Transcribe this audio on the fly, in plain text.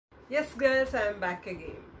Yes girls, I am back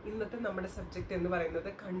again. ഇന്നത്തെ നമ്മുടെ subject എന്ന് പറയുന്നത്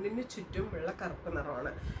കണ്ണിന് ചുറ്റുമുള്ള കറുപ്പ്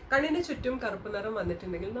നിറമാണ്. കണ്ണിന് ചുറ്റും കറുപ്പ് നിറം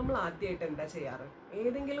വന്നിട്ടുണ്ടെങ്കിൽ നമ്മൾ ആദ്യമായിട്ട് എന്താ ചെയ്യാറ്?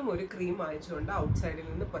 ഏതെങ്കിലും ഒരു ക്രീം വാങ്ങിച്ചുകൊണ്ട് ഔട്ട്സൈഡിൽ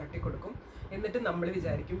നിന്ന് പുരട്ടി കൊടുക്കും. എന്നിട്ട് നമ്മൾ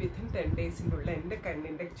വിചാരിക്കും വിത്തിൻ 10 ഡേയ്സിനുള്ള എൻ്റെ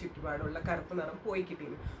കണ്ണിൻ്റെ ചുറ്റുപാടുള്ള കറുപ്പ് നിറം പോയി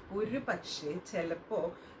കിട്ടിയിരുന്നു. ഒരു പക്ഷേ ചിലപ്പോൾ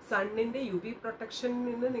സണ്ണിൻ്റെ യു വി പ്രൊട്ടക്ഷൻ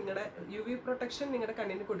നിങ്ങളുടെ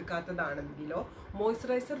കണ്ണിന് കൊടുക്കാത്തതാണെങ്കിലോ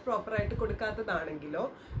മോയ്സ്ചറൈസർ പ്രോപ്പറായിട്ട് കൊടുക്കാത്തതാണെങ്കിലോ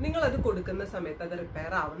നിങ്ങളത് കൊടുക്കുന്ന സമയത്ത് അത്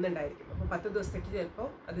റിപ്പയർ ആവുന്നുണ്ടായിരിക്കും. അപ്പോൾ 10 ദിവസത്തേക്ക് ചിലപ്പോൾ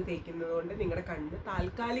അത് തേക്കുന്നത് കൊണ്ട് നിങ്ങളുടെ കണ്ണിന്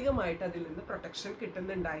താൽക്കാലികമായിട്ട് അതിൽ നിന്ന് പ്രൊട്ടക്ഷൻ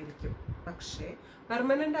കിട്ടുന്നുണ്ടായിരിക്കും. പക്ഷേ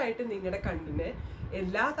പെർമനൻ്റ് ആയിട്ട് നിങ്ങളുടെ കണ്ണിന്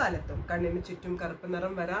എല്ലാ കാലത്തും കണ്ണിന് ചുറ്റും കറുപ്പ്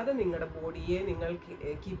നിറം വരാതെ നിങ്ങളുടെ ബോഡിയെ നിങ്ങൾ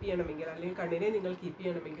കീപ്പ് ചെയ്യണമെങ്കിൽ, അല്ലെങ്കിൽ കണ്ണിനെ നിങ്ങൾ കീപ്പ്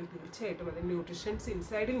ചെയ്യണമെങ്കിൽ തീർച്ചയായിട്ടും അതിന് ന്യൂട്രീഷൻസ്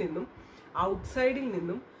ഇൻസൈഡിൽ നിന്നും ഔട്ട്സൈഡിൽ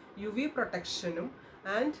നിന്നും യു വി പ്രൊട്ടക്ഷനും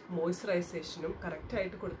ആൻഡ് മോയ്സ്ചറൈസേഷനും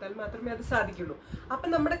കറക്റ്റായിട്ട് കൊടുത്താൽ മാത്രമേ അത് സാധിക്കുള്ളൂ. അപ്പം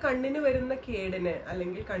നമ്മുടെ കണ്ണിന് വരുന്ന കേടിന്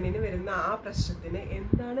അല്ലെങ്കിൽ കണ്ണിന് വരുന്ന ആ പ്രശ്നത്തിന്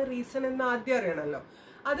എന്താണ് റീസൺ എന്ന് ആദ്യം അറിയണമല്ലോ.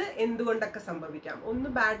 അത് എന്തുകൊണ്ടൊക്കെ സംഭവിക്കാം. ഒന്ന്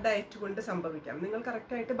ബാഡ് ഡയറ്റ് കൊണ്ട് സംഭവിക്കാം. നിങ്ങൾ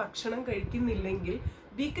കറക്റ്റായിട്ട് ഭക്ഷണം കഴിക്കുന്നില്ലെങ്കിൽ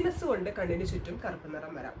വീക്ക്നെസ് കൊണ്ട് കണ്ണിന് ചുറ്റും കറുപ്പ്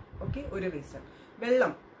നിറം വരാം. ഓക്കെ, ഒരു റീസൺ.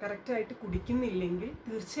 വെള്ളം കറക്റ്റായിട്ട് കുടിക്കുന്നില്ലെങ്കിൽ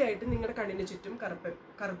തീർച്ചയായിട്ടും നിങ്ങളുടെ കണ്ണിന് ചുറ്റും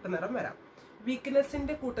കറുപ്പ് നിറം വരാം.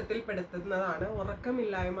 വീക്ക്നെസ്സിൻ്റെ കൂട്ടത്തിൽ പെടുത്തുന്നതാണ്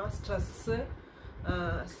ഉറക്കമില്ലായ്മ, സ്ട്രെസ്സ്,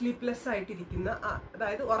 സ്ലീപ്ലെസ് ആയിട്ടിരിക്കുന്ന,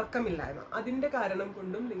 അതായത് ഉറക്കമില്ലായ്മ. അതിൻ്റെ കാരണം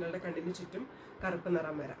കൊണ്ടും നിങ്ങളുടെ കണ്ണിന് ചുറ്റും കറുപ്പ്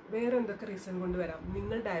നിറം വരാം. വേറെ എന്തൊക്കെ റീസൺ കൊണ്ട് വരാം?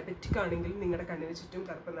 നിങ്ങൾ ഡയബറ്റിക് ആണെങ്കിൽ നിങ്ങളുടെ കണ്ണിന് ചുറ്റും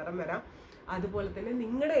കറുപ്പ് നിറം വരാം. അതുപോലെ തന്നെ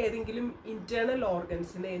നിങ്ങളുടെ ഏതെങ്കിലും ഇന്റേണൽ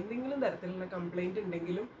ഓർഗൻസിന് എന്തെങ്കിലും തരത്തിലുള്ള കംപ്ലൈൻറ്റ്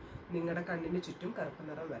ഉണ്ടെങ്കിലും നിങ്ങളുടെ കണ്ണിന് ചുറ്റും കറുപ്പ്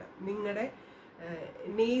നിറം വരാം. നിങ്ങളുടെ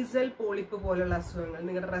നേസൽ പോളിപ്പ് പോലുള്ള അസുഖങ്ങൾ,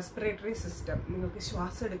 നിങ്ങളുടെ റെസ്പിറേറ്ററി സിസ്റ്റം, നിങ്ങൾക്ക്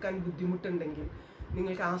ശ്വാസം എടുക്കാൻ ബുദ്ധിമുട്ടുണ്ടെങ്കിൽ,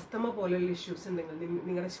 നിങ്ങൾക്ക് ആസ്തമ പോലുള്ള ഇഷ്യൂസ് ഉണ്ടെങ്കിൽ,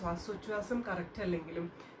 നിങ്ങളുടെ ശ്വാസോച്ഛ്വാസം കറക്റ്റ് അല്ലെങ്കിലും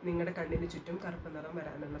നിങ്ങളുടെ കണ്ണിന് ചുറ്റും കറുപ്പ് നിറം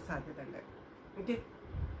വരാനുള്ള സാധ്യത ഉണ്ട്. ഓക്കെ,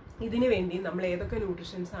 ഇതിനു വേണ്ടി നമ്മൾ ഏതൊക്കെ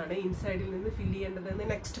ന്യൂട്രീഷൻസ് ആണ് ഇൻസൈഡിൽ നിന്ന് ഫിൽ ചെയ്യേണ്ടതെന്ന്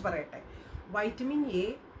നെക്സ്റ്റ് പറയട്ടെ. വൈറ്റമിൻ എ,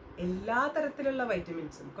 എല്ലാ തരത്തിലുള്ള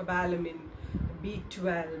വൈറ്റമിൻസും, cobalamin,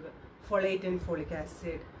 B12, folate and folic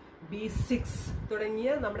acid, B6 തുടങ്ങിയ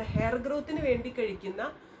നമ്മുടെ ഹെയർ ഗ്രോത്തിന് വേണ്ടി കഴിക്കുന്ന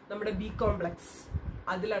നമ്മുടെ B കോംപ്ലക്സ്,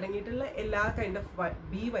 അതിലടങ്ങിയിട്ടുള്ള എല്ലാ കൈൻഡ് ഓഫ്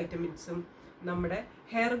ബി വൈറ്റമിൻസും നമ്മുടെ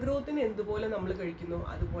ഹെയർ ഗ്രോത്തിന് എന്തുപോലെ നമ്മൾ കഴിക്കുന്നു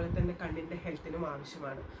അതുപോലെ തന്നെ കണ്ണിൻ്റെ ഹെൽത്തിനും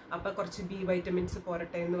ആവശ്യമാണ്. അപ്പോൾ കുറച്ച് B വൈറ്റമിൻസ്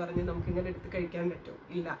പോരട്ടെ എന്ന് പറഞ്ഞ് നമുക്കിങ്ങനെ എടുത്ത് കഴിക്കാൻ പറ്റുമോ?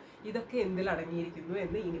 ഇല്ല. ഇതൊക്കെ എന്തിൽ അടങ്ങിയിരിക്കുന്നു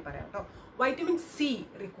എന്ന് ഇനി പറയാം കേട്ടോ. വൈറ്റമിൻ C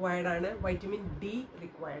റിക്വയർഡ് ആണ്, വൈറ്റമിൻ D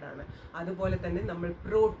റിക്വയർഡ് ആണ്. അതുപോലെ തന്നെ നമ്മൾ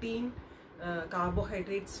പ്രോട്ടീൻ,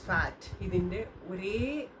 കാർബോഹൈഡ്രേറ്റ്സ്, ഫാറ്റ്, ഇതിൻ്റെ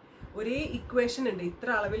ഒരേ ഇക്വേഷൻ ഉണ്ട്. ഇത്ര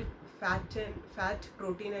അളവിൽ ഫാറ്റ്,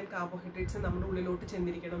 പ്രോട്ടീൻ ആൻഡ് കാർബോഹൈഡ്രേറ്റ്സ് നമ്മുടെ ഉള്ളിലോട്ട്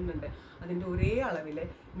ചെന്നിരിക്കണം എന്നുണ്ട്. അതിൻ്റെ ഒരേ അളവിൽ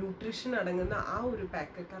ന്യൂട്രീഷൻ അടങ്ങുന്ന ആ ഒരു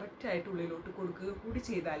പാക്ക് കറക്റ്റായിട്ട് ഉള്ളിലോട്ട് കൊടുക്കുക കൂടി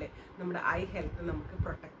ചെയ്താലേ നമ്മുടെ ഐ ഹെൽത്ത് നമുക്ക്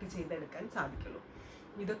പ്രൊട്ടക്റ്റ് ചെയ്തെടുക്കാൻ സാധിക്കുള്ളൂ.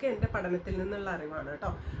 ഇതൊക്കെ എൻ്റെ പഠനത്തിൽ നിന്നുള്ള അറിവാണ്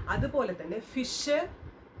കേട്ടോ. അതുപോലെ തന്നെ ഫിഷ്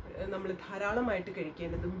നമ്മൾ ധാരാളമായിട്ട്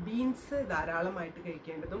കഴിക്കേണ്ടതും, ബീൻസ് ധാരാളമായിട്ട്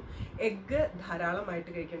കഴിക്കേണ്ടതും, എഗ്ഗ്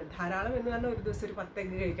ധാരാളമായിട്ട് കഴിക്കേണ്ടത്. ധാരാളം എന്ന് പറഞ്ഞാൽ ഒരു ദിവസം ഒരു 10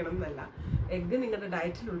 എഗ്ഗ് കഴിക്കണം എന്നല്ല. എഗ്ഗ് നിങ്ങളുടെ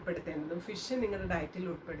ഡയറ്റിൽ ഉൾപ്പെടുത്തേണ്ടതും, ഫിഷ് നിങ്ങളുടെ ഡയറ്റിൽ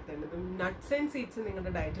ഉൾപ്പെടുത്തേണ്ടതും, നട്ട്സ് ആൻഡ് സീഡ്സ്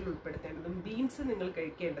നിങ്ങളുടെ ഡയറ്റിൽ ഉൾപ്പെടുത്തേണ്ടതും, ബീൻസ് നിങ്ങൾ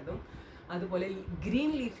കഴിക്കേണ്ടതും, അതുപോലെ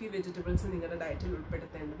ഗ്രീൻ ലീഫി വെജിറ്റബിൾസ് നിങ്ങളുടെ ഡയറ്റിൽ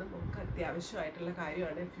ഉൾപ്പെടുത്തേണ്ടതും ഒക്കെ അത്യാവശ്യമായിട്ടുള്ള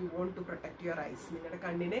കാര്യമാണ്. If you want to protect your eyes, നിങ്ങളുടെ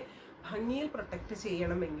കണ്ണിനെ ഭംഗിയിൽ പ്രൊട്ടക്റ്റ്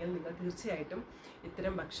ചെയ്യണമെങ്കിൽ നിങ്ങൾ തീർച്ചയായിട്ടും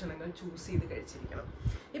ഇത്തരം ഭക്ഷണങ്ങൾ ചൂസ് ചെയ്ത് കഴിച്ചിരിക്കണം.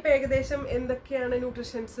 ഇപ്പം ഏകദേശം എന്തൊക്കെയാണ്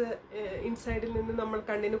ന്യൂട്രീഷൻസ് ഇൻസൈഡിൽ നിന്ന് നമ്മൾ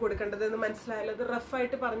കണ്ണിന് കൊടുക്കേണ്ടതെന്ന് മനസ്സിലായാലും അത്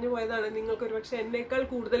റഫായിട്ട് പറഞ്ഞു പോയതാണ്. നിങ്ങൾക്ക് ഒരുപക്ഷെ എന്നേക്കാൾ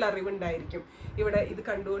കൂടുതൽ അറിവുണ്ടായിരിക്കും. ഇവിടെ ഇത്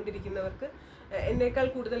കണ്ടുകൊണ്ടിരിക്കുന്നവർക്ക് എന്നേക്കാൾ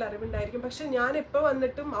കൂടുതൽ അറിവുണ്ടായിരിക്കും. പക്ഷെ ഞാൻ എപ്പോൾ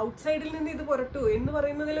വന്നിട്ടും ഔട്ട്സൈഡിൽ നിന്ന് ഇത് പുരട്ടു എന്ന്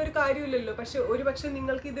പറയുന്നതിൽ ഒരു കാര്യമില്ലല്ലോ. പക്ഷെ ഒരുപക്ഷെ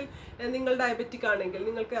നിങ്ങൾക്കിതിൽ, നിങ്ങൾ ഡയബറ്റിക് ആണെങ്കിൽ,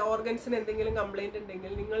 നിങ്ങൾക്ക് ഓർഗൻസിന് എന്തെങ്കിലും കംപ്ലൈൻറ്റ്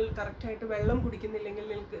ഉണ്ടെങ്കിൽ, നിങ്ങൾ കറക്റ്റായിട്ട് വെള്ളം കുടിക്കുന്നില്ലെങ്കിൽ,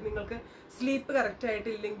 നിങ്ങൾക്ക് സ്ലീപ്പ്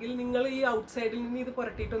കറക്റ്റായിട്ടില്ലെങ്കിൽ, നിങ്ങൾ ഈ ഔട്ട്സൈഡിൽ നിന്ന് ഇത്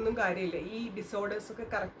പുരട്ടിയിട്ടൊന്നും കാര്യമില്ല. ഈ ഡിസോർഡേഴ്സൊക്കെ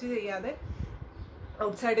കറക്റ്റ് ചെയ്യാതെ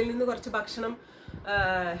ഔട്ട്സൈഡിൽ നിന്ന് കുറച്ച് ഭക്ഷണം,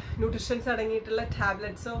 ന്യൂട്രീഷൻസ് അടങ്ങിയിട്ടുള്ള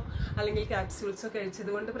ടാബ്ലറ്റ്സോ അല്ലെങ്കിൽ ക്യാപ്സ്യൂൾസോ കഴിച്ചത്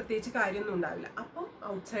കൊണ്ട് പ്രത്യേകിച്ച് കാര്യമൊന്നും ഉണ്ടാവില്ല. അപ്പം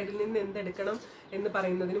ഔട്ട്സൈഡിൽ നിന്ന് എന്തെടുക്കണം എന്ന്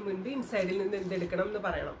പറയുന്നതിന് മുൻപ് ഇൻസൈഡിൽ നിന്ന് എന്തെടുക്കണം എന്ന്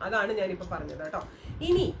പറയണം. അതാണ് ഞാനിപ്പോൾ പറഞ്ഞത് കേട്ടോ.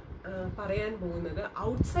 ഇനി പറയാൻ പോകുന്നത്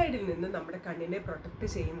ഔട്ട്സൈഡിൽ നിന്ന് നമ്മുടെ കണ്ണിനെ പ്രൊട്ടക്റ്റ്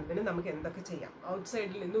ചെയ്യുന്നതിന് നമുക്ക് എന്തൊക്കെ ചെയ്യാം.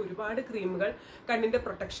 ഔട്ട്സൈഡിൽ നിന്ന് ഒരുപാട് ക്രീമുകൾ കണ്ണിൻ്റെ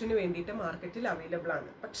പ്രൊട്ടക്ഷന് വേണ്ടിയിട്ട് മാർക്കറ്റിൽ അവൈലബിൾ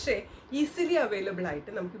ആണ്. പക്ഷേ ഈസിലി അവൈലബിൾ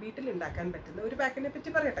ആയിട്ട് നമുക്ക് വീട്ടിൽ ഉണ്ടാക്കാൻ പറ്റുന്ന ഒരു പാക്കിനെ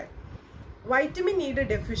പറ്റി പറയട്ടെ. വൈറ്റമിൻ ഇയുടെ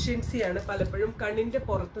ഡെഫിഷ്യൻസിയാണ് പലപ്പോഴും കണ്ണിൻ്റെ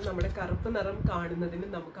പുറത്ത് നമ്മുടെ കറുപ്പ് നിറം കാണുന്നതിന്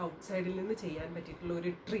നമുക്ക് ഔട്ട്സൈഡിൽ നിന്ന് ചെയ്യാൻ പറ്റിയിട്ടുള്ള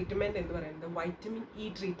ഒരു ട്രീറ്റ്മെൻറ്റ് എന്ന് പറയുന്നത് വൈറ്റമിൻ ഇ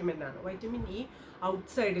ട്രീറ്റ്മെൻ്റ് ആണ്. വൈറ്റമിൻ ഇ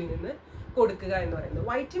ഔട്ട്സൈഡിൽ നിന്ന് കൊടുക്കുക എന്ന് പറയുന്നത്.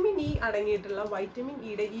 വൈറ്റമിൻ ഇ അടങ്ങിയിട്ടുള്ള വൈറ്റമിൻ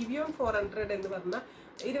ഇയുടെ EVON 400 എന്ന് പറഞ്ഞ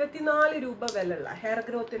 24 രൂപ വിലയുള്ള ഹെയർ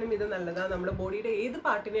ഗ്രോത്തിനും ഇത് നല്ലതാണ്. നമ്മുടെ ബോഡിയുടെ ഏത്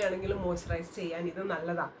പാർട്ടിനെ ആണെങ്കിലും മോയ്സ്ചറൈസ് ചെയ്യാൻ ഇത്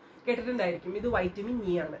നല്ലതാണ്. കേട്ടിട്ടുണ്ടായിരിക്കും. ഇത് വൈറ്റമിൻ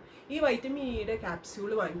ഇ ആണ്. ഈ വൈറ്റമിൻ ഇയുടെ ക്യാപ്സ്യൂൾ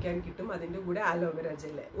വാങ്ങിക്കാൻ കിട്ടും. അതിൻ്റെ കൂടെ aloe vera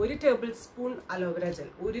gel, 1 table spoon aloe vera gel,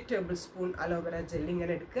 1 table spoon aloe vera gel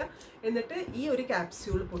ഇങ്ങനെ എടുക്കുക. എന്നിട്ട് ഈ ഒരു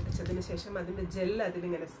ക്യാപ്സ്യൂൾ പൊട്ടിച്ചതിന് ശേഷം അതിൻ്റെ ജെൽ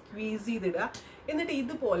അതിലിങ്ങനെ സ്ക്വീസ് ചെയ്തിടുക. എന്നിട്ട്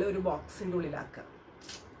ഇതുപോലെ ഒരു ബോക്സിൻ്റെ ഉള്ളിലാക്കുക.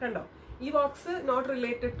 കണ്ടോ, ഈ box not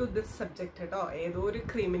related to this subject കേട്ടോ, ഏതോ ഒരു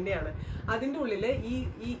ക്രീമിൻ്റെയാണ്. അതിൻ്റെ ഉള്ളിൽ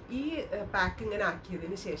ഈ പാക്ക് ഇങ്ങനെ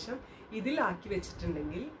ആക്കിയതിന് ശേഷം ഇതിലാക്കി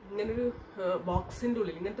വെച്ചിട്ടുണ്ടെങ്കിൽ ഇങ്ങനൊരു ബോക്സിൻ്റെ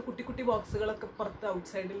ഉള്ളിൽ, ഇങ്ങനത്തെ കുട്ടി കുട്ടി ബോക്സുകളൊക്കെ പുറത്ത്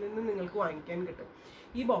ഔട്ട്സൈഡിൽ നിന്ന് നിങ്ങൾക്ക് വാങ്ങിക്കാൻ കിട്ടും.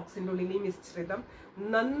 ഈ ബോക്സിൻ്റെ ഉള്ളിൽ ഈ മിശ്രിതം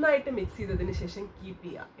നന്നായിട്ട് മിക്സ് ചെയ്തതിന് ശേഷം കീപ്പ്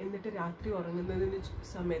ചെയ്യുക. എന്നിട്ട് രാത്രി ഉറങ്ങുന്നതിന്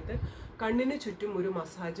സമയത്ത് കണ്ണിന് ചുറ്റും ഒരു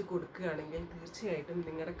മസാജ് കൊടുക്കുകയാണെങ്കിൽ തീർച്ചയായിട്ടും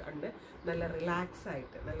നിങ്ങളുടെ കണ്ണ് നല്ല റിലാക്സ്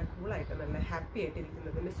ആയിട്ട്, നല്ല കൂളായിട്ട്, നല്ല ഹാപ്പി ആയിട്ട്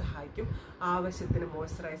ഇരിക്കുന്നതിന് സഹായിക്കും. ആവശ്യത്തിന്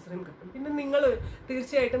മോയ്സ്ചറൈസറും കിട്ടും. പിന്നെ നിങ്ങൾ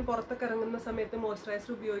തീർച്ചയായിട്ടും പുറത്തൊക്കെ ഇറങ്ങുന്ന സമയത്ത്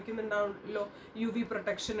മോയ്സ്ചറൈസർ ഉപയോഗിക്കുന്നുണ്ടാവുമല്ലോ. UV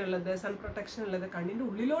പ്രൊട്ടക്ഷൻ ഉള്ളത്, സൺ പ്രൊട്ടക്ഷൻ ഉള്ളത്. കണ്ണിൻ്റെ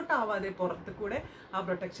ഉള്ളിലോട്ടാവാതെ പുറത്ത് കൂടെ ആ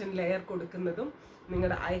പ്രൊട്ടക്ഷൻ ലെയർ കൊടുക്കുന്നതും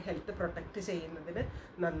നിങ്ങളുടെ ഐ ഹെൽത്ത് പ്രൊട്ടക്റ്റ് ചെയ്യുന്നതിന്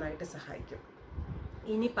നന്നായിട്ട് സഹായിക്കും.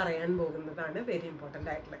 ഇനി പറയാൻ പോകുന്നതാണ് വെരി ഇമ്പോർട്ടൻ്റ്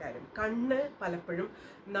ആയിട്ടുള്ള കാര്യം. കണ്ണ് പലപ്പോഴും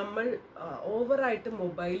നമ്മൾ ഓവറായിട്ട്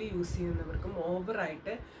മൊബൈൽ യൂസ് ചെയ്യുന്നവർക്കും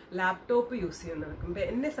ഓവറായിട്ട് ലാപ്ടോപ്പ് യൂസ് ചെയ്യുന്നവർക്കും,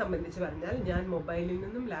 എന്നെ സംബന്ധിച്ച് പറഞ്ഞാൽ ഞാൻ മൊബൈലിൽ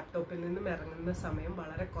നിന്നും ലാപ്ടോപ്പിൽ നിന്നും ഇറങ്ങുന്ന സമയം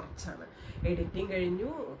വളരെ കുറച്ചാണ്. എഡിറ്റിംഗ്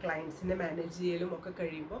കഴിഞ്ഞു, ക്ലയൻസിനെ മാനേജ് ചെയ്യലും ഒക്കെ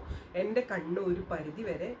കഴിയുമ്പോൾ എൻ്റെ കണ്ണ് ഒരു പരിധി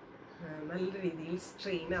വരെ നല്ല രീതിയിൽ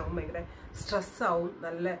സ്ട്രെയിൻ ആവും, ഭയങ്കര സ്ട്രെസ്സാവും,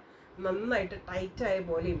 നന്നായിട്ട് ടൈറ്റായ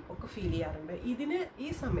പോലെയും ഒക്കെ ഫീൽ ചെയ്യാറുണ്ട്. ഈ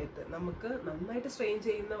സമയത്ത് നമുക്ക് നന്നായിട്ട് സ്ട്രെയിൻ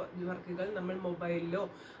ചെയ്യുന്ന വർക്കുകൾ നമ്മൾ മൊബൈലിലോ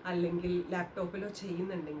അല്ലെങ്കിൽ ലാപ്ടോപ്പിലോ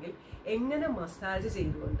ചെയ്യുന്നുണ്ടെങ്കിൽ എങ്ങനെ മസാജ്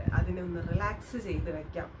ചെയ്തുകൊണ്ട് അതിനെ ഒന്ന് റിലാക്സ് ചെയ്ത്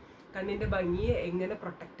വയ്ക്കാം, കണ്ണിൻ്റെ ഭംഗിയെ എങ്ങനെ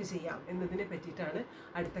പ്രൊട്ടക്റ്റ് ചെയ്യാം എന്നതിനെ പറ്റിയിട്ടാണ്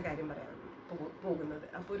അടുത്ത കാര്യം പറയാൻ പോകുന്നത്.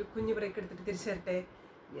 അപ്പോൾ ഒരു കുഞ്ഞു ബ്രേക്ക് എടുത്തിട്ട് തിരിച്ചു വരട്ടെ.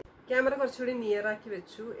 ക്യാമറ കുറച്ചുകൂടി നിയറാക്കി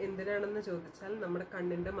വെച്ചു. എന്തിനാണെന്ന് ചോദിച്ചാൽ നമ്മുടെ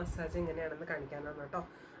കണ്ണിൻ്റെ മസാജ് എങ്ങനെയാണെന്ന് കാണിക്കാനാണ് കേട്ടോ.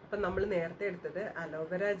 അപ്പം നമ്മൾ നേരത്തെ എടുത്തത്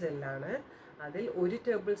അലോവേര ജെല്ലാണ്. അതിൽ 1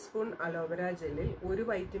 table spoon aloe vera ജെല്ലിൽ 1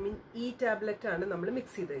 vitamin E tablet ആണ് നമ്മൾ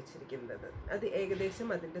മിക്സ് ചെയ്ത് വെച്ചിരിക്കുന്നത്. അത് ഏകദേശം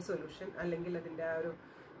അതിൻ്റെ സൊല്യൂഷൻ അല്ലെങ്കിൽ അതിൻ്റെ ആ ഒരു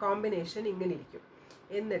കോമ്പിനേഷൻ ഇങ്ങനെ ഇരിക്കും.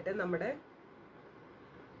 എന്നിട്ട് നമ്മുടെ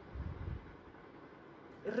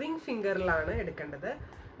റിംഗ് ഫിംഗറിലാണ് എടുക്കേണ്ടത്.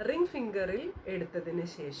 റിംഗ് ഫിംഗറിൽ എടുത്തതിന്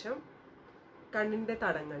ശേഷം കണ്ണിൻ്റെ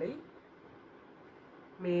തടങ്ങളിൽ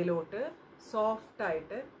മേലോട്ട്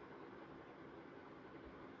സോഫ്റ്റായിട്ട്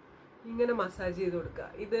ഇങ്ങനെ മസാജ് ചെയ്ത് കൊടുക്കുക.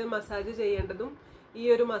 ഇത് മസാജ് ചെയ്യേണ്ടതും ഈ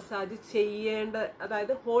ഒരു മസാജ്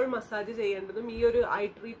അതായത് ഹോൾ മസാജ് ചെയ്യേണ്ടതും ഈ ഒരു ഐ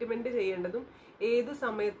ട്രീറ്റ്മെന്റ് ചെയ്യേണ്ടതും ഏത്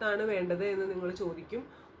സമയത്താണ് വേണ്ടത് എന്ന് നിങ്ങൾ ചോദിക്കും.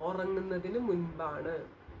 ഉറങ്ങുന്നതിന് മുൻപാണ്.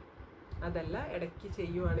 അതല്ല ഇടയ്ക്ക്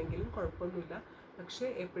ചെയ്യുവാണെങ്കിലും കുഴപ്പമൊന്നുമില്ല. പക്ഷെ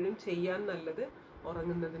എപ്പോഴും ചെയ്യാൻ നല്ലത്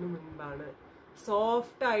ഉറങ്ങുന്നതിന് മുൻപാണ്.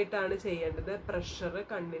 സോഫ്റ്റ് ആയിട്ടാണ് ചെയ്യേണ്ടത്. പ്രഷർ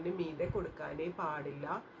കണ്ണിന് മീതെ കൊടുക്കാനേ പാടില്ല.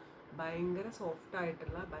 ഭയങ്കര സോഫ്റ്റ്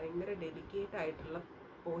ആയിട്ടുള്ള, ഭയങ്കര ഡെലിക്കേറ്റ് ആയിട്ടുള്ള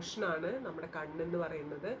പോർഷനാണ് നമ്മുടെ കണ്ണെന്ന്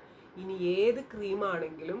പറയുന്നത്. ഇനി ഏത്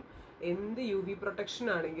ക്രീമാണെങ്കിലും എന്ത് UV പ്രൊട്ടക്ഷൻ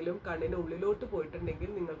ആണെങ്കിലും കണ്ണിന് ഉള്ളിലോട്ട് പോയിട്ടുണ്ടെങ്കിൽ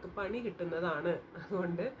നിങ്ങൾക്ക് പണി കിട്ടുന്നതാണ്.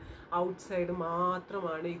 അതുകൊണ്ട് ഔട്ട്സൈഡ്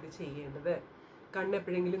മാത്രമാണ് ഇത് ചെയ്യേണ്ടത്.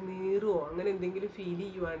 കണ്ണെപ്പോഴെങ്കിലും നീറുവോ അങ്ങനെ എന്തെങ്കിലും ഫീൽ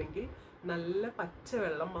ചെയ്യുവാണെങ്കിൽ നല്ല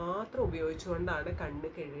പച്ചവെള്ളം മാത്രം ഉപയോഗിച്ചുകൊണ്ടാണ് കണ്ണ്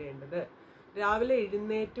കഴുകേണ്ടത്. രാവിലെ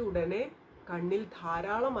എഴുന്നേറ്റ് ഉടനെ കണ്ണിൽ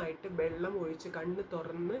ധാരാളമായിട്ട് വെള്ളം ഒഴിച്ച്, കണ്ണ്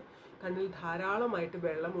തുറന്ന് കണ്ണിൽ ധാരാളമായിട്ട്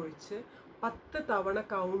വെള്ളം ഒഴിച്ച് 10 തവണ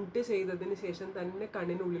കൗണ്ട് ചെയ്തതിന് ശേഷം തന്നെ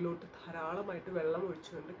കണ്ണിനുള്ളിലോട്ട് ധാരാളമായിട്ട് വെള്ളം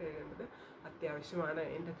ഒഴിച്ചുകൊണ്ട് കഴുകേണ്ടത് അത്യാവശ്യമാണ്.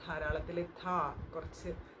 എൻ്റെ ധാരാളത്തിലെ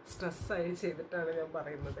കുറച്ച് സ്ട്രെസ്സായി ചെയ്തിട്ടാണ് ഞാൻ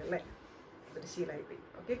പറയുന്നത് അല്ലേ, അതൊരു ശീലമായിപ്പോയി.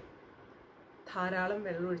 ഓക്കെ, ധാരാളം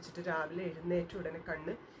വെള്ളം ഒഴിച്ചിട്ട് രാവിലെ എഴുന്നേറ്റ ഉടനെ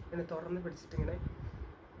കണ്ണ് ഇങ്ങനെ തുറന്ന് പിടിച്ചിട്ട് ഇങ്ങനെ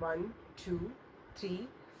 1 2 3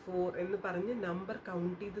 4 എന്ന് പറഞ്ഞ് നമ്പർ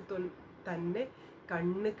കൗണ്ട് ചെയ്ത് തന്നെ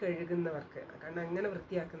കണ്ണ് കഴുകുന്നവർക്ക്, കണ്ണ് അങ്ങനെ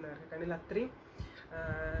വൃത്തിയാക്കുന്നവർക്ക്, കണ്ണിൽ അത്രയും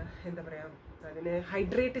എന്താ പറയുക, അതിനെ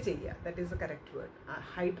ഹൈഡ്രേറ്റ് ചെയ്യുക, that is the correct word.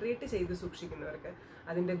 Hydrate ചെയ്ത് സൂക്ഷിക്കുന്നവർക്ക്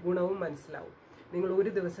അതിൻ്റെ ഗുണവും മനസ്സിലാവും. നിങ്ങൾ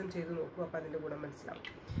ഒരു ദിവസം ചെയ്ത് നോക്കൂ, അപ്പോൾ അതിൻ്റെ ഗുണം മനസ്സിലാവും.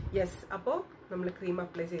 യെസ്, അപ്പോൾ നമ്മൾ ക്രീം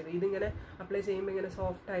അപ്ലൈ ചെയ്തു. ഇതിങ്ങനെ അപ്ലൈ ചെയ്യുമ്പോൾ ഇങ്ങനെ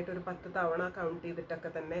സോഫ്റ്റായിട്ട് ഒരു 10 തവണ കൗണ്ട്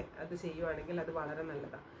ചെയ്തിട്ടൊക്കെ തന്നെ അത് ചെയ്യുവാണെങ്കിൽ അത് വളരെ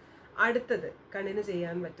നല്ലതാണ്. അടുത്തത് കണ്ണിന്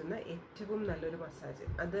ചെയ്യാൻ പറ്റുന്ന ഏറ്റവും നല്ലൊരു മസാജ്,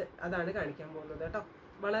 അതാണ് കാണിക്കാൻ പോകുന്നത് കേട്ടോ.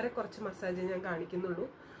 വളരെ കുറച്ച് മസാജ് ഞാൻ കാണിക്കുന്നുള്ളൂ.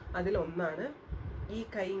 അതിലൊന്നാണ് ഈ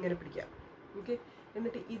കൈ ഇങ്ങനെ പിടിക്കുക. ഓക്കെ,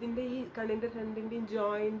 എന്നിട്ട് ഇതിൻ്റെ ഈ കണ്ണിൻ്റെ രണ്ടിൻ്റെയും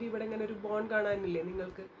ജോയിൻ്റ് ഇവിടെ ഇങ്ങനെ ഒരു ബോൺ കാണാനില്ലേ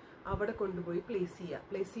നിങ്ങൾക്ക്, അവിടെ കൊണ്ടുപോയി പ്ലേസ് ചെയ്യുക.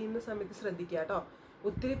 പ്ലേസ് ചെയ്യുന്ന സമയത്ത് ശ്രദ്ധിക്കുക കേട്ടോ,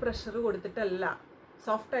 ഒത്തിരി പ്രഷർ കൊടുത്തിട്ടല്ല,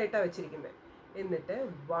 സോഫ്റ്റായിട്ടാണ് വെച്ചിരിക്കുന്നത്. എന്നിട്ട്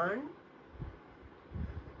 1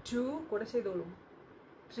 2 കൂടെ ചെയ്തോളൂ,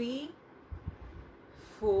 3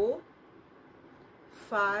 4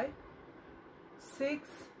 5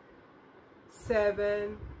 6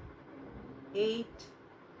 7 8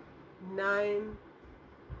 9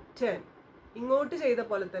 10. ഇങ്ങോട്ട് ചെയ്ത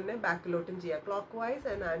പോലെ തന്നെ ബാക്കിലോട്ടും ചെയ്യാം, clock wise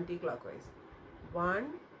and anti clock vice. 1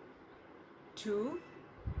 2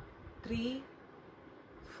 3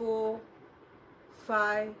 4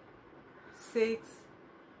 5 6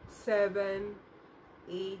 7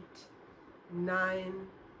 8 9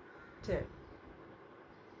 10.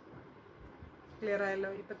 Clear ആയല്ലോ?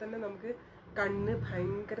 ഇപ്പം തന്നെ നമുക്ക് കണ്ണ്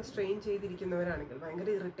ഭയങ്കര സ്ട്രെയിൻ ചെയ്തിരിക്കുന്നവരാണെങ്കിൽ, ഭയങ്കര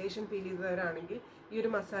ഇറിറ്റേഷൻ ഫീൽ ചെയ്തവരാണെങ്കിൽ ഈ ഒരു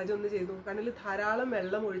മസാജ് ഒന്ന് ചെയ്തു. കണ്ണിൽ ധാരാളം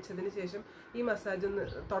വെള്ളം ഒഴിച്ചതിന് ശേഷം ഈ മസാജ് ഒന്ന്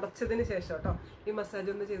തുടച്ചതിന് ശേഷം കേട്ടോ ഈ മസാജ്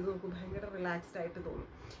ഒന്ന് ചെയ്ത് നോക്കൂ. ഭയങ്കര റിലാക്സ്ഡ് ആയിട്ട് തോന്നും.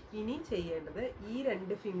 ഇനി ചെയ്യേണ്ടത് ഈ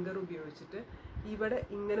 2 ഫിംഗർ ഉപയോഗിച്ചിട്ട് ഇവിടെ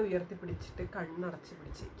ഇങ്ങനെ ഉയർത്തിപ്പിടിച്ചിട്ട് കണ്ണടച്ച്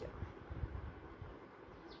പിടിച്ചിരിക്കുക.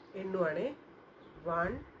 എണ്ണുവാണേ.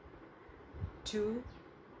 1 2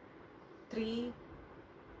 3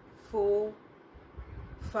 4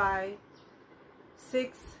 5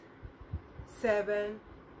 6 7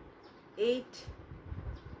 8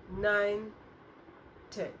 9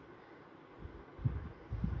 10.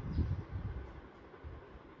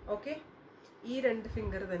 ഓക്കെ, ഈ 2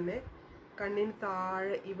 ഫിംഗർ തന്നെ കണ്ണിന്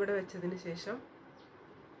താഴെ ഇവിടെ വെച്ചതിന് ശേഷം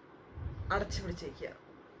അടച്ചു പിടിച്ചേക്കുക,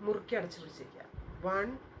 മുറുക്കി അടച്ചു പിടിച്ചേക്കുക.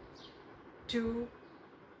 1 2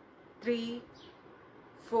 3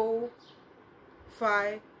 4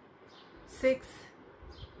 5 6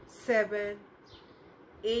 7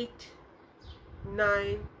 8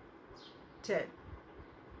 9 10.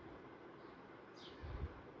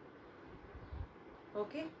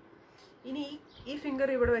 ഓക്കെ, ഇനി ഈ ഫിംഗർ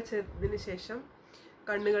ഇവിടെ വെച്ചതിന് ശേഷം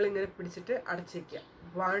കണ്ണുകൾ ഇങ്ങനെ പിടിച്ചിട്ട് അടച്ചേക്കുക.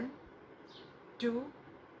 1 2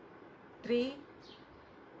 3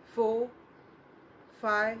 4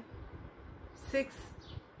 5 6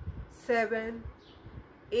 7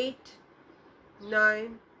 8 9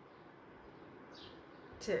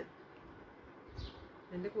 10.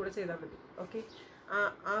 എൻ്റെ കൂടെ ചെയ്താൽ മതി. ഓക്കെ,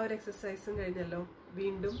 ആ ഒരു എക്സസൈസും കഴിഞ്ഞല്ലോ.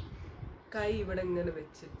 വീണ്ടും കൈ ഇവിടെ ഇങ്ങനെ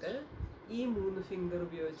വെച്ചിട്ട് ഈ 3 ഫിംഗർ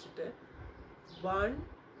ഉപയോഗിച്ചിട്ട് 1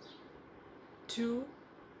 2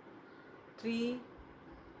 3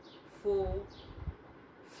 4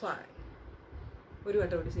 5. ഒരു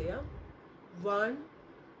വട്ടം കൂടി ചെയ്യാം. 1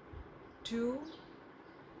 2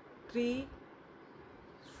 3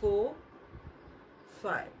 4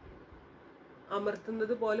 5.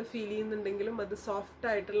 അമർത്തുന്നത് പോലെ ഫീൽ ചെയ്യുന്നുണ്ടെങ്കിലും അത് സോഫ്റ്റ്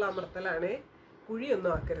ആയിട്ടുള്ള അമർത്തലാണ്,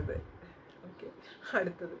 കുഴിയൊന്നും ആക്കരുത്. ഓക്കെ,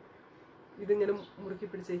 അടുത്തത് ഇതിങ്ങനെ മുറുക്കി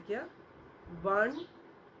പിടിച്ചേക്കുക. 1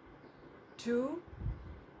 2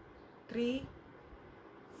 3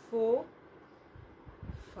 4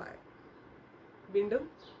 5. വീണ്ടും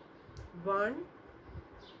 1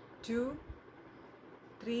 2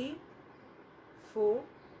 3 4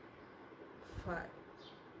 5.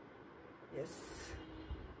 യെസ്.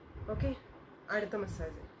 ഓക്കെ, അടുത്ത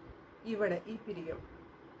മസാജ് ഇവിടെ ഈ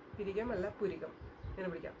പിരികമല്ല പുരികം ഇങ്ങനെ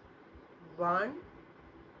പിടിക്കാം. 1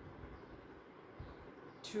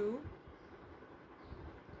 2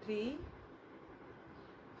 3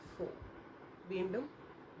 4. വീണ്ടും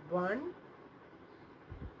 1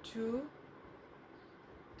 2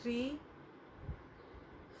 3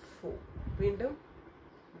 4. വീണ്ടും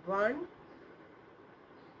 1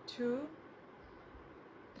 2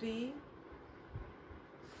 3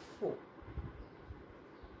 4.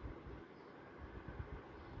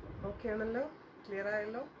 ഓക്കെ ആണല്ലോ? ക്ലിയർ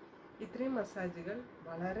ആയല്ലോ? ഇത്രയും മസാജുകൾ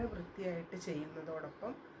വളരെ വൃത്തിയായിട്ട്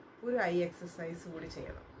ചെയ്യുന്നതോടൊപ്പം ഒരു ഐ എക്സസൈസ് കൂടി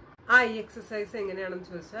ചെയ്യണം. ആ ഐ എക്സസൈസ് എങ്ങനെയാണെന്ന്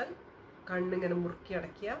ചോദിച്ചാൽ, കണ്ണിങ്ങനെ മുറുക്കി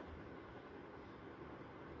അടയ്ക്കുക,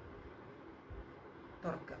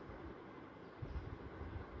 തുറക്കുക.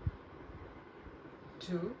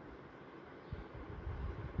 2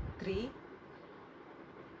 3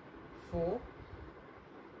 4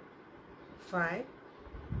 5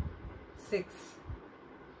 6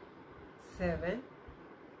 7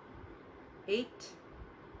 8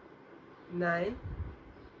 9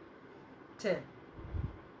 10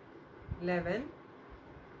 11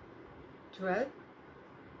 12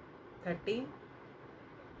 13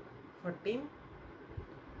 14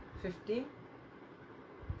 15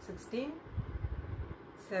 16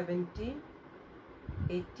 17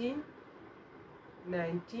 18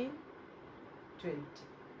 19 20.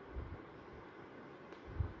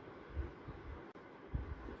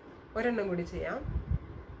 ഒരെണ്ണം കൂടി ചെയ്യാം.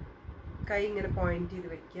 കൈ ഇങ്ങനെ പോയിന്റ് ചെയ്ത്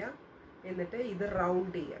വെക്കുക, എന്നിട്ട് ഇത്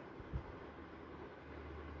റൗണ്ട് ചെയ്യാം.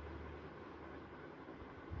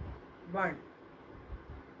 1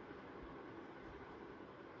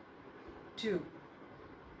 2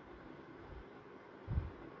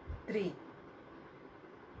 3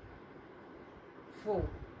 4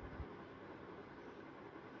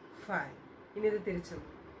 5. ഇനി ഇത് തിരിച്ചു.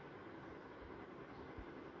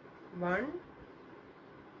 1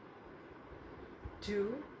 2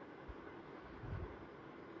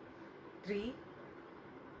 3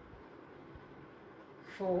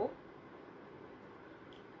 4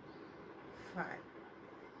 5.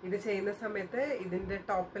 ഇത് ചെയ്യുന്ന സമയത്ത് ഇതിൻ്റെ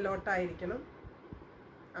ടോപ്പിലോട്ടായിരിക്കണം,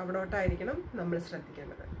 അവിടോട്ടായിരിക്കണം നമ്മൾ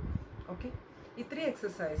ശ്രദ്ധിക്കേണ്ടത്. ഓക്കെ, ഇത്രയും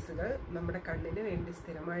എക്സസൈസുകൾ നമ്മുടെ കണ്ണിന് വേണ്ടി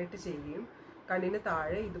സ്ഥിരമായിട്ട് ചെയ്യുകയും കണ്ണിന്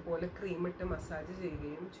താഴെ ഇതുപോലെ ക്രീമിട്ട് മസാജ്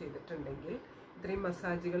ചെയ്യുകയും ചെയ്തിട്ടുണ്ടെങ്കിൽ, ഇത്രയും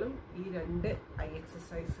മസാജുകളും ഈ 2 ഐ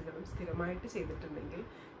എക്സസൈസുകളും സ്ഥിരമായിട്ട് ചെയ്തിട്ടുണ്ടെങ്കിൽ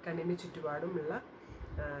കണ്ണിന് ചുറ്റുപാടുമുള്ള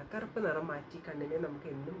കറുപ്പ് നിറം മാറ്റി കണ്ണിനെ നമുക്ക്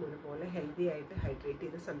എന്നും ഒരുപോലെ ഹെൽത്തി ആയിട്ട് ഹൈഡ്രേറ്റ്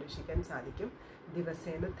ചെയ്ത് സംരക്ഷിക്കാൻ സാധിക്കും.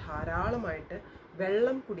 ദിവസേന ധാരാളമായിട്ട്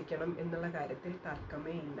വെള്ളം കുടിക്കണം എന്നുള്ള കാര്യത്തിൽ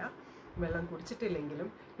തർക്കമേ ഇല്ല. വെള്ളം കുടിച്ചിട്ടില്ലെങ്കിലും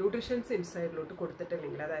ന്യൂട്രീഷൻസ് ഇൻസൈഡിലോട്ട്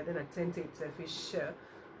കൊടുത്തിട്ടില്ലെങ്കിൽ, അതായത് nuts and seeds, fish,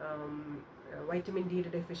 vitamin ഡിയുടെ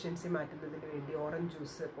ഡെഫിഷ്യൻസി മാറ്റുന്നതിന് വേണ്ടി ഓറഞ്ച്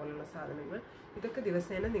ജ്യൂസ് പോലുള്ള സാധനങ്ങൾ, ഇതൊക്കെ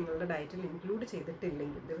ദിവസേന നിങ്ങളുടെ ഡയറ്റിൽ ഇൻക്ലൂഡ്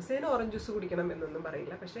ചെയ്തിട്ടില്ലെങ്കിൽ, ദിവസേന ഓറഞ്ച് ജ്യൂസ് കുടിക്കണം എന്നൊന്നും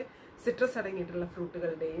പറയില്ല, പക്ഷേ സിട്രസ് അടങ്ങിയിട്ടുള്ള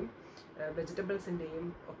ഫ്രൂട്ടുകളുടെയും വെജിറ്റബിൾസിൻ്റെയും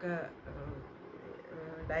ഒക്കെ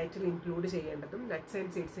ഡയറ്റിൽ ഇൻക്ലൂഡ് ചെയ്യേണ്ടതും, നട്ട്സ്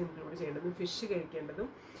ആൻഡ് സീഡ്സ് ഇൻക്ലൂഡ് ചെയ്യേണ്ടതും, ഫിഷ് കഴിക്കേണ്ടതും,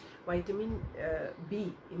 വൈറ്റമിൻ ബി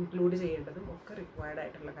ഇൻക്ലൂഡ് ചെയ്യേണ്ടതും ഒക്കെ റിക്വയർഡ്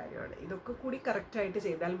ആയിട്ടുള്ള കാര്യമാണ്. ഇതൊക്കെ കൂടി കറക്റ്റായിട്ട്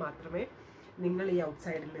ചെയ്താൽ മാത്രമേ നിങ്ങൾ ഈ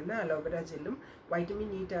ഔട്ട്സൈഡിൽ നിന്ന് അലോവേര ജെല്ലും വൈറ്റമിൻ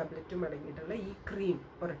ഇ ടാബ്ലറ്റും അടങ്ങിയിട്ടുള്ള ഈ ക്രീം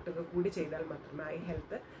പുരട്ടുക കൂടി ചെയ്താൽ മാത്രമേ ഐ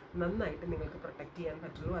ഹെൽത്ത് നന്നായിട്ട് നിങ്ങൾക്ക് പ്രൊട്ടക്റ്റ് ചെയ്യാൻ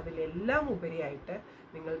പറ്റുള്ളൂ. അതിലെല്ലാം ഉപരിയായിട്ട്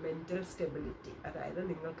നിങ്ങൾ മെൻ്റൽ സ്റ്റെബിലിറ്റി, അതായത്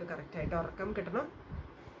നിങ്ങൾക്ക് കറക്റ്റായിട്ട് ഉറക്കം കിട്ടണം,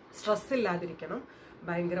 സ്ട്രെസ് ഇല്ലാതിരിക്കണം,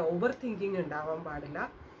 ഭയങ്കര ഓവർ തിങ്കിങ് ഉണ്ടാവാൻ പാടില്ല.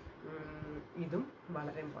 ഇതും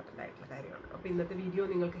വളരെ ഇമ്പോർട്ടൻ്റ് ആയിട്ടുള്ള കാര്യമാണ്. അപ്പോൾ ഇന്നത്തെ വീഡിയോ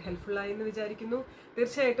നിങ്ങൾക്ക് ഹെൽപ്ഫുള്ളായി എന്ന് വിചാരിക്കുന്നു.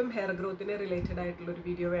 തീർച്ചയായിട്ടും ഹെയർ ഗ്രോത്തിന് റിലേറ്റഡ് ആയിട്ടുള്ളൊരു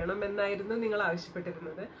വീഡിയോ വേണം എന്നായിരുന്നു നിങ്ങൾ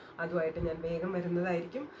ആവശ്യപ്പെട്ടിരുന്നത്. അതുമായിട്ട് ഞാൻ വേഗം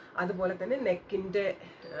വരുന്നതായിരിക്കും. അതുപോലെ തന്നെ നെക്കിൻ്റെ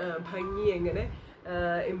ഭംഗി എങ്ങനെ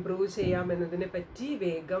ഇംപ്രൂവ് ചെയ്യാമെന്നതിനെ പറ്റി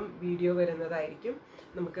വേഗം വീഡിയോ വരുന്നതായിരിക്കും.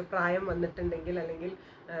 നമുക്ക് പ്രായം വന്നിട്ടുണ്ടെങ്കിൽ അല്ലെങ്കിൽ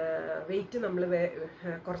വെയിറ്റ് നമ്മൾ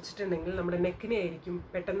കുറച്ചിട്ടുണ്ടെങ്കിൽ നമ്മുടെ നെക്കിനെ ആയിരിക്കും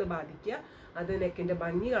പെട്ടെന്ന് ബാധിക്കുക. അത് നെക്കിൻ്റെ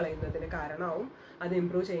ഭംഗി കളയുന്നതിന് കാരണമാവും. അത്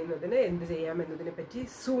ഇംപ്രൂവ് ചെയ്യുന്നതിന് എന്ത് ചെയ്യാമെന്നതിനെ പറ്റി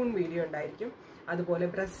സൂൺ വീഡിയോ ഉണ്ടായിരിക്കും. അതുപോലെ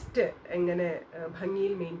ബ്രസ്റ്റ് എങ്ങനെ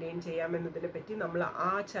ഭംഗിയിൽ മെയിൻറ്റെയിൻ ചെയ്യാമെന്നതിനെ പറ്റി നമ്മൾ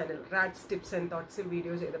ആ channel rats tips and thoughts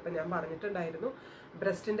video ചെയ്തപ്പോൾ ഞാൻ പറഞ്ഞിട്ടുണ്ടായിരുന്നു.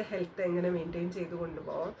 ബ്രസ്റ്റിൻ്റെ ഹെൽത്ത് എങ്ങനെ മെയിൻറ്റെയിൻ ചെയ്ത്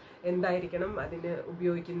കൊണ്ടുപോകാം, എന്തായിരിക്കണം അതിന്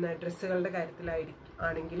ഉപയോഗിക്കുന്ന ഡ്രസ്സുകളുടെ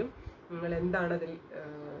കാര്യത്തിലാണെങ്കിലും നിങ്ങൾ എന്താണ് അതിൽ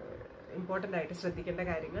ഇമ്പോർട്ടൻ്റ് ആയിട്ട് ശ്രദ്ധിക്കേണ്ട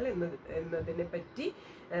കാര്യങ്ങൾ എന്നതിനെ പറ്റി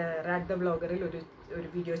റാറ്റ് ദ ബ്ലോഗറിൽ ഒരു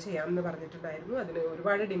വീഡിയോ ചെയ്യാമെന്ന് പറഞ്ഞിട്ടുണ്ടായിരുന്നു. അതിന്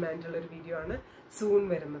ഒരുപാട് ഡിമാൻഡുള്ളൊരു വീഡിയോ ആണ്. സൂൺ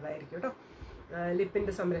വരുന്നതായിരിക്കും കേട്ടോ.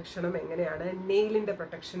 ലിപ്പിൻ്റെ സംരക്ഷണം എങ്ങനെയാണ്, നെയിലിൻ്റെ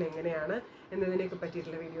പ്രൊട്ടക്ഷൻ എങ്ങനെയാണ് എന്നതിനെയൊക്കെ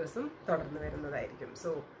പറ്റിയിട്ടുള്ള വീഡിയോസും തുടർന്ന് വരുന്നതായിരിക്കും.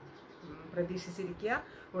 സോ പ്രതീക്ഷിച്ചിരിക്കുക,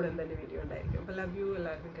 ഉടൻ തന്നെ വീഡിയോ ഉണ്ടായിരിക്കും. അപ്പോൾ ലവ് യു.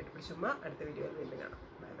 എല്ലാവർക്കും കെട്ടിപ്പിടിച്ചുമ്മ. അടുത്ത വീഡിയോയിൽ വീണ്ടും കാണാം.